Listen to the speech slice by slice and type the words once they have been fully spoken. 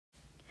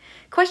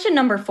Question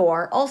number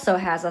 4 also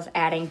has us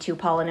adding two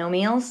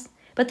polynomials,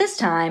 but this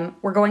time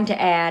we're going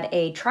to add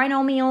a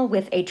trinomial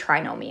with a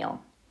trinomial.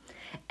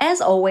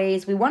 As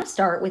always, we want to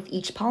start with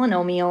each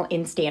polynomial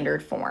in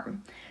standard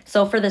form.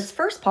 So for this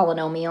first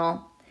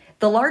polynomial,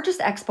 the largest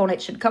exponent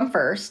should come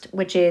first,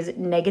 which is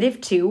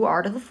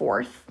 -2r to the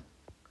fourth.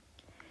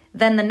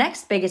 Then the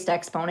next biggest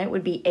exponent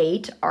would be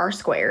 8r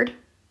squared.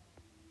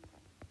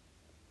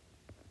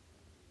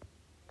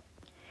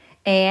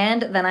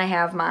 And then I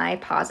have my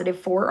positive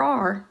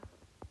 4r.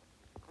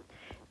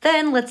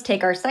 Then let's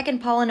take our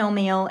second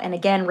polynomial and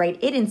again write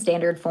it in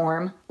standard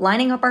form,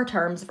 lining up our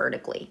terms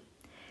vertically.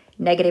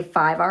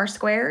 -5r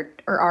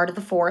squared, or r to the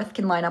fourth,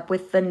 can line up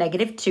with the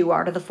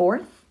 -2r to the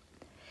fourth.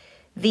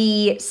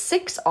 The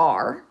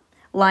 6r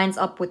lines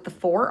up with the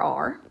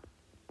 4r.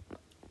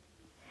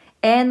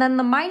 And then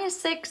the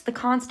 -6, the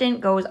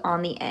constant, goes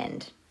on the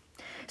end.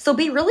 So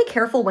be really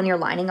careful when you're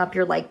lining up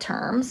your like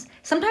terms.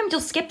 Sometimes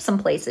you'll skip some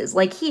places,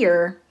 like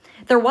here.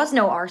 There was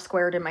no r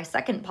squared in my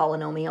second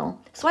polynomial,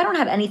 so I don't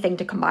have anything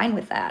to combine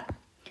with that.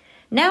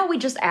 Now we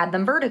just add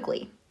them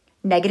vertically.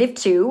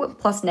 -2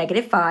 plus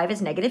 -5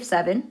 is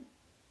 -7.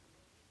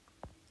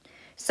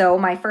 So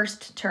my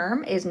first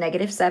term is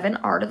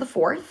 -7r to the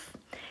fourth.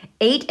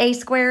 8a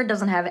squared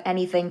doesn't have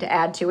anything to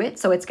add to it,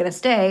 so it's going to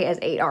stay as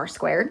 8r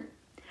squared.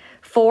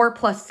 4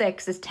 plus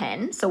 6 is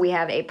 10, so we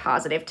have a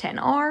positive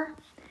 10r,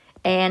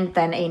 and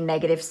then a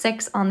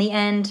 -6 on the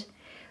end,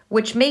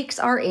 which makes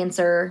our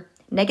answer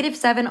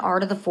 -7r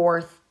to the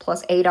fourth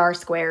plus 8r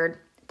squared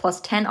plus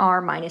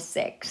 10r minus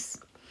 6.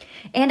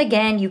 And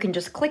again, you can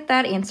just click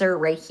that answer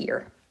right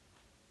here.